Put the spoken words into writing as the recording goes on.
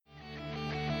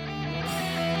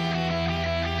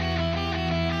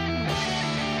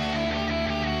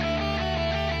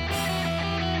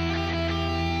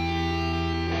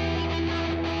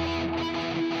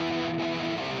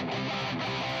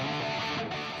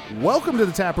Welcome to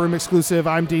the Taproom Exclusive.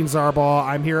 I'm Dean Zarbaugh.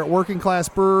 I'm here at Working Class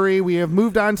Brewery. We have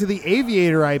moved on to the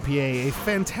Aviator IPA, a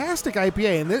fantastic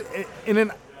IPA. And in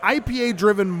an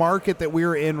IPA-driven market that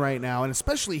we're in right now, and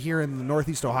especially here in the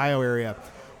Northeast Ohio area,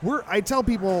 I tell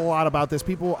people a lot about this.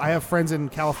 I have friends in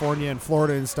California and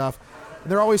Florida and stuff.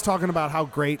 And they're always talking about how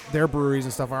great their breweries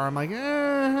and stuff are. I'm like,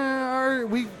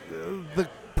 the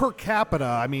per capita,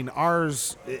 I mean,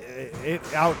 ours,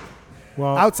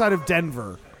 outside of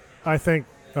Denver. I think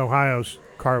Ohio's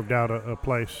carved out a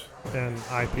place in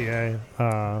IPA.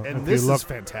 And this is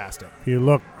fantastic. If you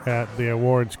look at the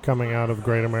awards coming out of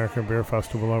Great American Beer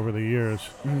Festival over the years,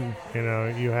 you know,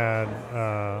 you had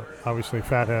obviously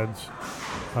Fatheads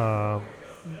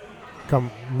come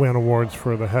win awards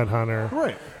for the Headhunter.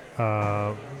 Right.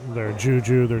 Their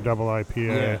Juju, their double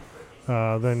IPA.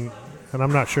 Yeah. Then, and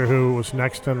I'm not sure who was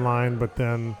next in line, but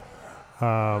then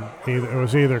it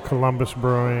was either Columbus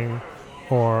Brewing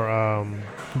or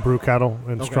Brew Kettle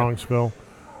in Strongsville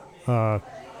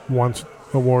won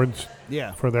awards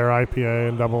for their IPA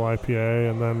and double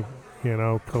IPA, and then, you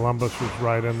know, Columbus was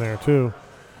right in there too.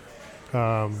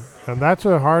 And that's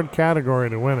a hard category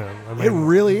to win in. I mean, it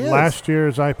really is. Last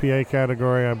year's IPA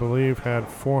category, I believe, had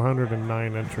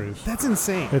 409 entries. That's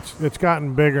insane. It's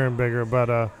gotten bigger and bigger,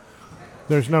 but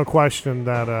there's no question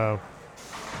that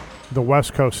the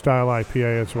West Coast style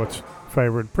IPA is what's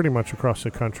favored pretty much across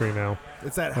the country now.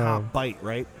 It's that hot bite,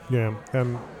 right? Yeah,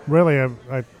 and really,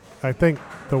 I think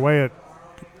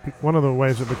one of the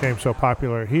ways it became so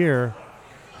popular here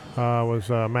was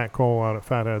Matt Cole out at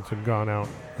Fatheads had gone out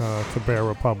to Bear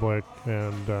Republic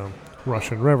and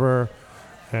Russian River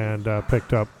and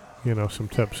picked up, you know, some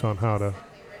tips on how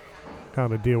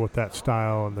to deal with that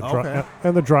style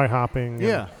and the dry hopping.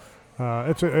 Yeah.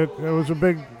 It was a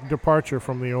big departure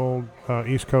from the old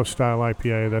East Coast style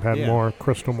IPA that had more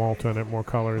crystal malt in it, more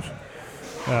colors.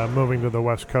 Moving to the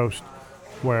West Coast,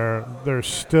 where there's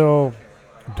still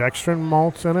dextrin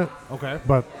malts in it,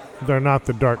 but they're not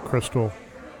the dark crystal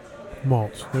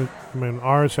malts. I mean,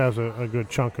 ours has a good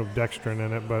chunk of dextrin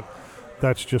in it, but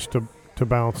that's just to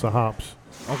balance the hops.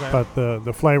 But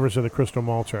the flavors of the crystal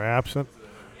malts are absent,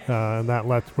 and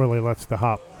that really lets the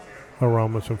hop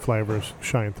aromas and flavors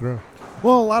shine through.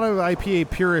 Well, a lot of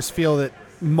IPA purists feel that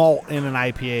malt in an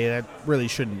IPA that really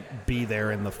shouldn't be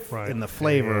there in the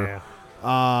flavor. Yeah.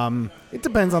 It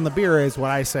depends on the beer, is what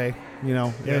I say. You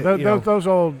know, those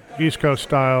old East Coast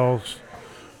styles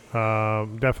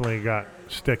definitely got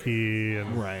sticky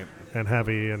and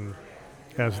heavy, and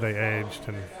as they aged.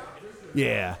 And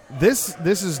this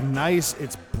is nice.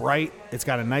 It's bright. It's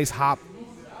got a nice hop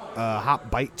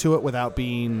bite to it without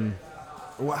being.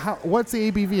 What's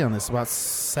the ABV on this? About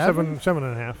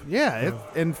 7.5. Yeah,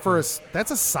 and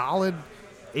that's a solid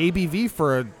ABV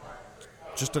for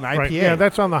just an IPA. Right. Yeah,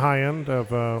 that's on the high end of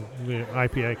the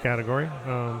IPA category.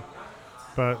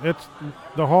 But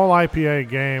the whole IPA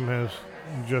game has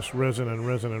just risen and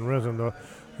risen and risen.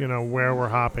 Where we're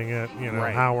hopping it,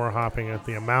 how we're hopping it,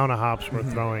 the amount of hops we're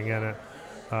throwing in it,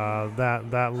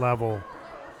 that level.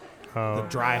 The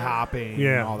dry hopping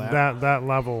and all that. That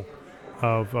level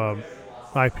of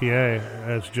IPA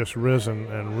has just risen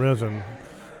and risen.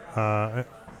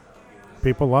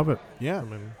 People love it. Yeah.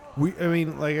 I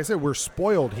mean, like I said, we're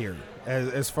spoiled here.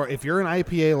 As far if you're an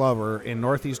IPA lover in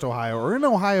Northeast Ohio or in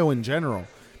Ohio in general,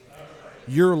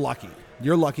 you're lucky.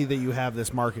 You're lucky that you have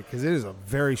this market because it is a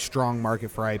very strong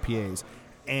market for IPAs.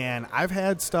 And I've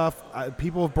had stuff.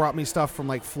 People have brought me stuff from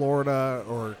like Florida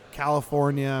or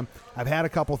California. I've had a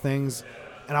couple things,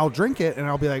 and I'll drink it, and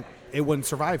I'll be like, it wouldn't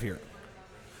survive here.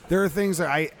 There are things that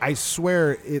I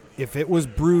swear, if it was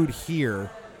brewed here,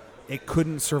 it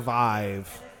couldn't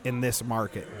survive in this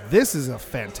market. This is a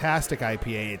fantastic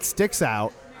IPA. It sticks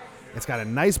out. It's got a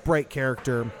nice bright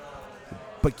character,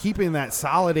 but keeping that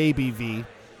solid ABV.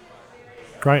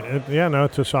 Right.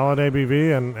 It's a solid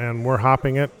ABV, and we're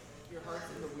hopping it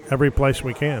every place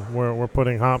we can. We're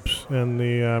putting hops in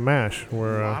the mash. A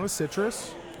lot of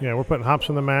citrus. Yeah, we're putting hops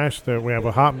in the mash. We have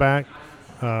a hop back.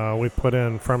 We put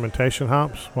in fermentation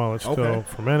hops while it's still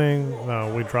fermenting.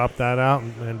 We drop that out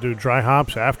and do dry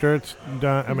hops after it's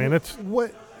done. I mean, it's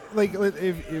what. Like,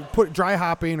 if you put dry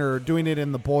hopping or doing it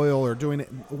in the boil or doing it,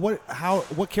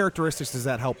 what characteristics does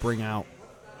that help bring out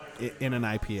in an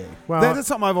IPA? Well, that's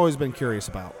something I've always been curious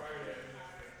about.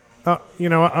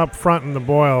 Up front in the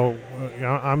boil,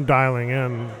 I'm dialing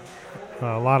in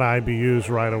a lot of IBUs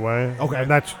right away. Okay.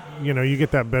 And that's, you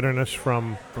get that bitterness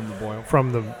from the boil,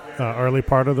 from the early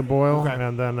part of the boil. Okay.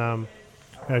 And then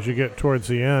as you get towards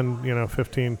the end,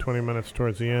 15, 20 minutes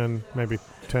towards the end, maybe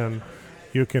 10,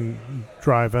 you can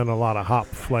drive in a lot of hop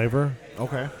flavor.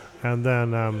 Okay. And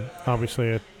then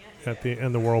obviously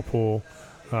in the whirlpool,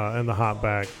 and the hop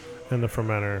back and the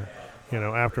fermenter,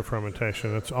 after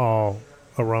fermentation. It's all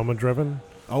aroma driven.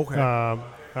 Okay.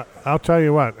 I'll tell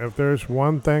you what, if there's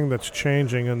one thing that's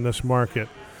changing in this market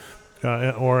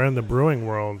or in the brewing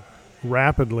world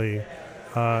rapidly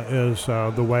is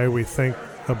the way we think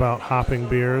about hopping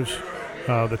beers,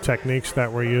 the techniques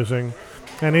that we're using,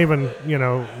 and even,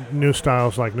 new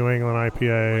styles like New England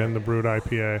IPA and the brewed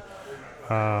IPA.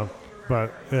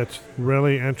 But it's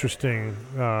really interesting.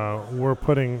 We're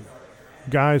putting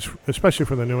guys, especially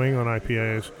for the New England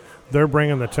IPAs, they're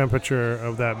bringing the temperature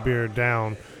of that beer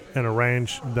down in a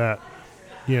range that,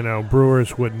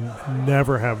 brewers would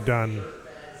never have done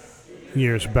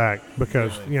years back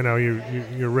because,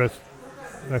 you risk.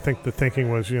 I think the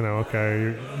thinking was,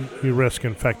 okay, you risk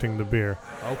infecting the beer.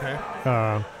 Okay.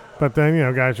 But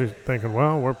then, guys are thinking,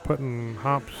 well, we're putting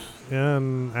hops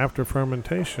in after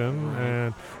fermentation,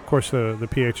 and of course the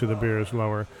pH of the beer is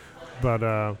lower. But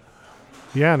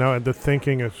the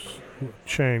thinking has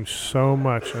changed so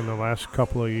much in the last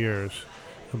couple of years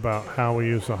about how we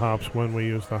use the hops, when we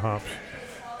use the hops,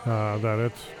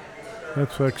 that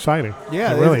it's exciting.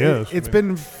 Yeah, it really is. It's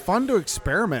been fun to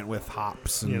experiment with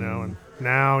hops, and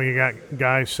now you got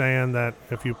guys saying that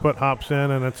if you put hops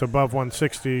in and it's above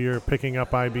 160, you're picking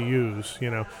up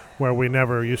IBUs, where we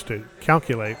never used to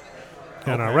calculate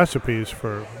in our recipes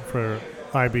for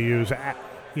IBUs,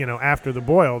 after the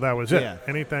boil. That was it. Yeah.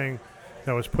 Anything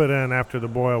that was put in after the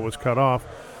boil was cut off.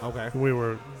 Okay. We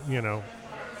were,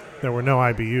 there were no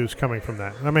IBUs coming from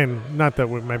that. I mean, not that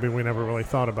maybe we never really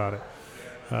thought about it.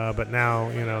 But now,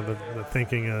 the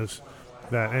thinking is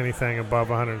that anything above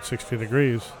 160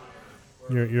 degrees,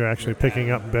 you're actually picking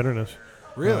up bitterness.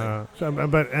 Really?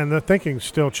 And the thinking's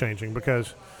still changing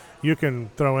because you can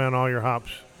throw in all your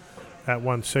hops at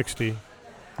 160.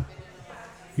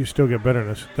 You still get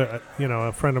bitterness.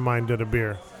 A friend of mine did a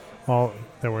beer.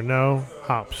 There were no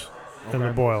hops in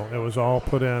the boil. It was all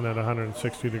put in at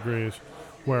 160 degrees,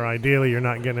 where ideally you're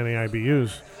not getting any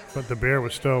IBUs, but the beer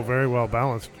was still very well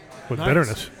balanced with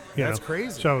bitterness. That's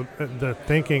crazy. So the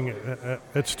thinking,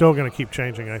 it's still going to keep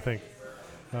changing, I think.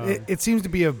 It seems to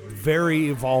be a very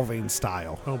evolving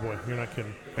style. Oh, boy, you're not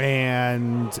kidding.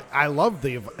 And I love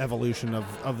the evolution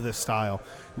of this style.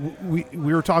 We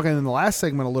were talking in the last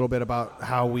segment a little bit about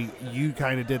how you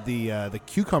kind of did the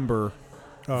cucumber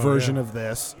version of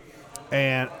this.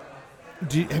 And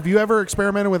have you ever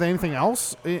experimented with anything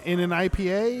else in an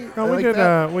IPA? No,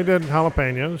 we did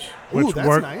jalapenos, which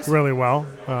worked really well.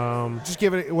 Just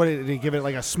give it. What did it give it,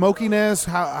 like a smokiness?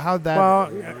 How'd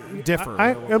that differ?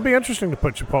 It'd be interesting to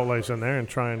put chipotles in there and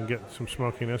try and get some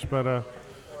smokiness. But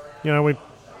we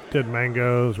did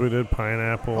mangoes, we did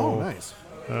pineapple. Oh, nice.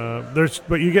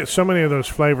 But you get so many of those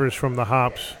flavors from the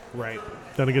hops, right?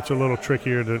 That it gets a little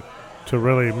trickier to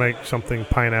really make something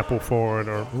pineapple forward,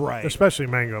 or especially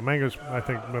mango. Mango's, I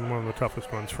think, been one of the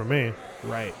toughest ones for me.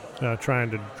 Right.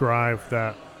 Trying to drive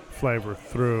that flavor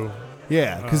through.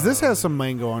 Yeah, because this has some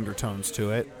mango undertones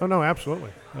to it. Oh, no,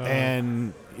 absolutely.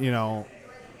 And,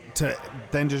 to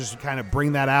then just kind of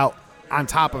bring that out on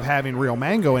top of having real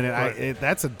mango in it,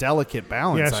 that's a delicate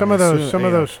balance. Yeah, some of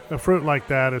those, a fruit like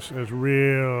that is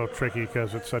real tricky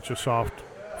because it's such a soft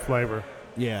flavor.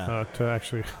 Yeah. To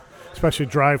actually, especially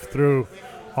drive through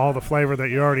all the flavor that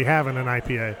you already have in an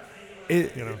IPA.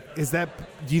 Is that?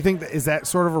 Do you think is that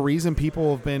sort of a reason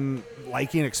people have been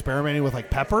liking experimenting with like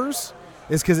peppers?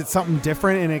 Is because it's something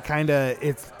different and it kind of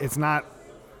it's not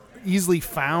easily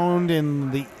found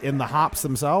in the hops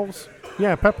themselves.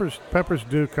 Yeah, peppers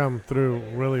do come through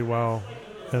really well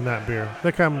in that beer.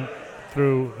 They come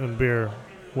through in beer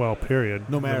well, period.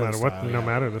 No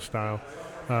matter the style.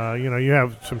 You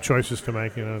have some choices to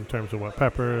make, in terms of what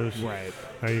peppers. Right.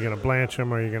 Are you going to blanch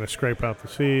them? Are you going to scrape out the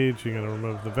seeds? Are you going to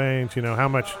remove the veins? How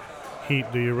much heat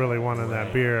do you really want in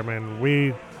that beer? I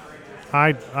mean,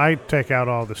 I take out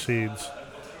all the seeds,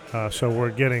 so we're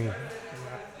getting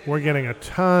a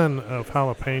ton of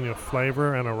jalapeno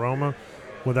flavor and aroma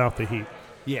without the heat.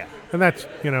 Yeah. And that's,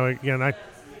 again,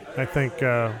 I think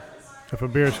if a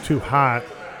beer's too hot,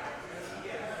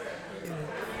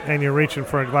 and you're reaching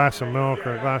for a glass of milk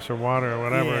or a glass of water or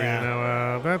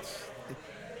whatever,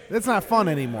 that's not fun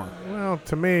anymore. Well,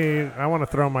 to me, I want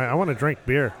to drink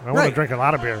beer. I want to drink a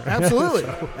lot of beer. Absolutely.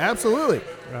 Absolutely.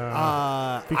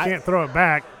 If you can't throw it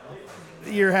back,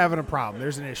 you're having a problem.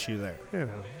 There's an issue there.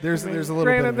 There's a little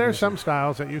bit of there's some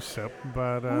styles that you sip,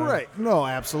 but right. No,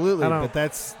 absolutely. But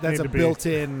that's a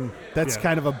built-in. That's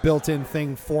kind of a built-in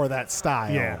thing for that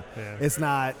style. Yeah. It's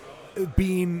not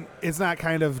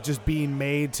kind of just being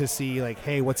made to see like,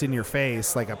 hey, what's in your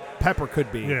face, like a pepper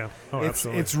could be. Yeah. Oh,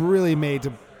 absolutely. It's really made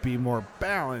to be more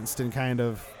balanced and kind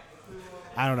of.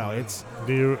 I don't know. It's.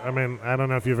 I don't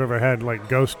know if you've ever had like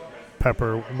ghost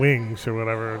pepper wings or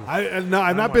whatever. I've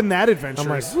not been that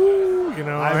adventurous. I'm like, woo,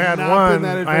 I had one.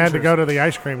 I had to go to the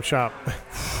ice cream shop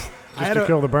just to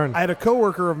kill the burn. I had a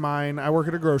coworker of mine. I work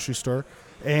at a grocery store,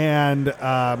 and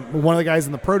one of the guys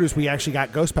in the produce, we actually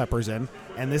got ghost peppers in,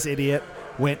 and this idiot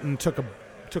went and took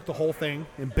the whole thing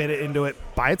and bit it into it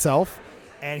by itself.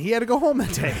 And he had to go home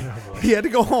that day. He had to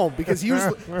go home because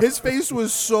his face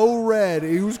was so red.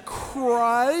 He was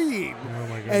crying. Oh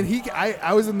my God. And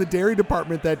I was in the dairy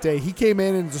department that day. He came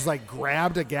in and just like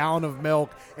grabbed a gallon of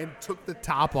milk and took the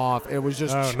top off and was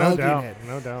just chugging it.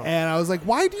 No doubt. And I was like,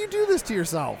 why do you do this to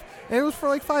yourself? And it was for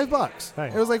like $5. Hey,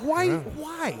 it was like, why?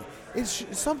 Why? It's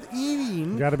something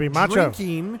eating. Got to be macho.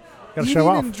 Drinking. Gotta show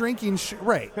off. And drinking,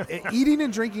 right. Eating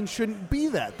and drinking shouldn't be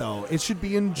that, though. It should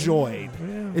be enjoyed.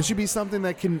 Yeah. It should be something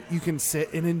that you can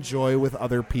sit and enjoy with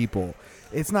other people.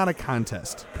 It's not a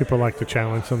contest. People like to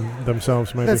challenge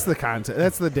themselves, maybe. That's the contest.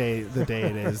 That's the day it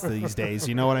is these days.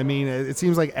 You know what I mean? It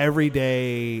seems like every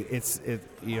day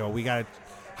we got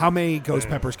how many ghost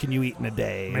peppers can you eat in a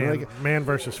day? Man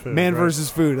versus food. Man versus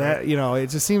food. That it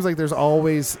just seems like there's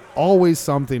always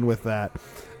something with that.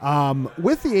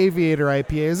 With the Aviator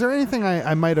IPA, is there anything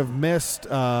I might have missed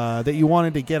that you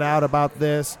wanted to get out about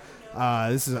this?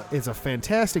 It's a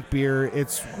fantastic beer.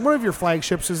 It's one of your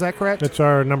flagships. Is that correct? It's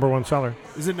our number one seller.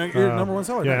 Is it your number one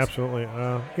seller? Yeah, Nice. absolutely.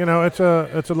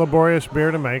 It's a laborious beer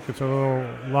to make. It's a little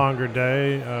longer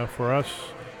day for us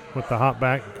with the hop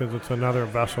back because it's another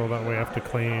vessel that we have to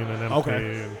clean and empty.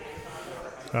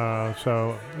 Okay.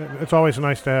 So it's always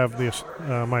nice to have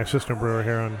my assistant brewer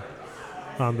here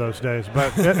on those days.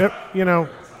 But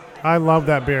I love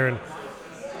that beer, and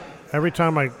every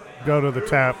time I go to the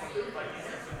tap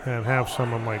and have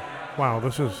some, I'm like, wow,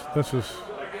 this is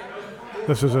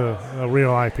a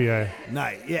real IPA.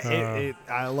 Nice. Yeah,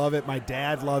 I love it. My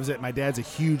dad loves it. My dad's a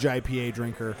huge IPA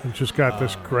drinker. It's just got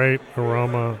this great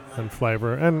aroma and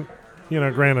flavor. And,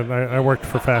 granted, I worked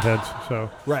for Fatheads, so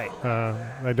right.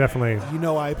 I definitely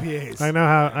IPAs. I know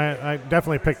how. I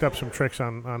definitely picked up some tricks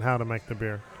on how to make the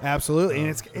beer. Absolutely, and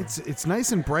it's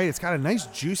nice and bright. It's got a nice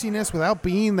juiciness without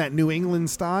being that New England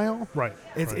style. Right.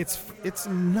 It's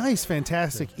nice,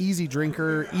 fantastic, easy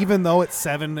drinker. Even though it's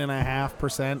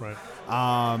 7.5%. Right.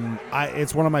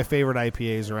 It's one of my favorite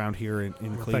IPAs around here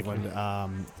in Cleveland,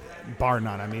 bar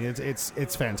none. I mean,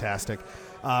 it's fantastic.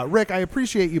 Rick, I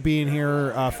appreciate you being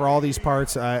here for all these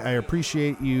parts. I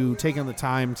appreciate you taking the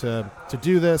time to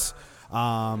do this,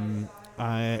 and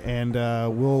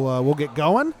we'll get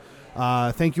going.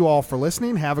 Thank you all for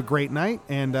listening. Have a great night,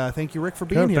 and thank you, Rick, for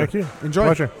being here. Thank you. Enjoy.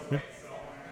 Pleasure. Yeah.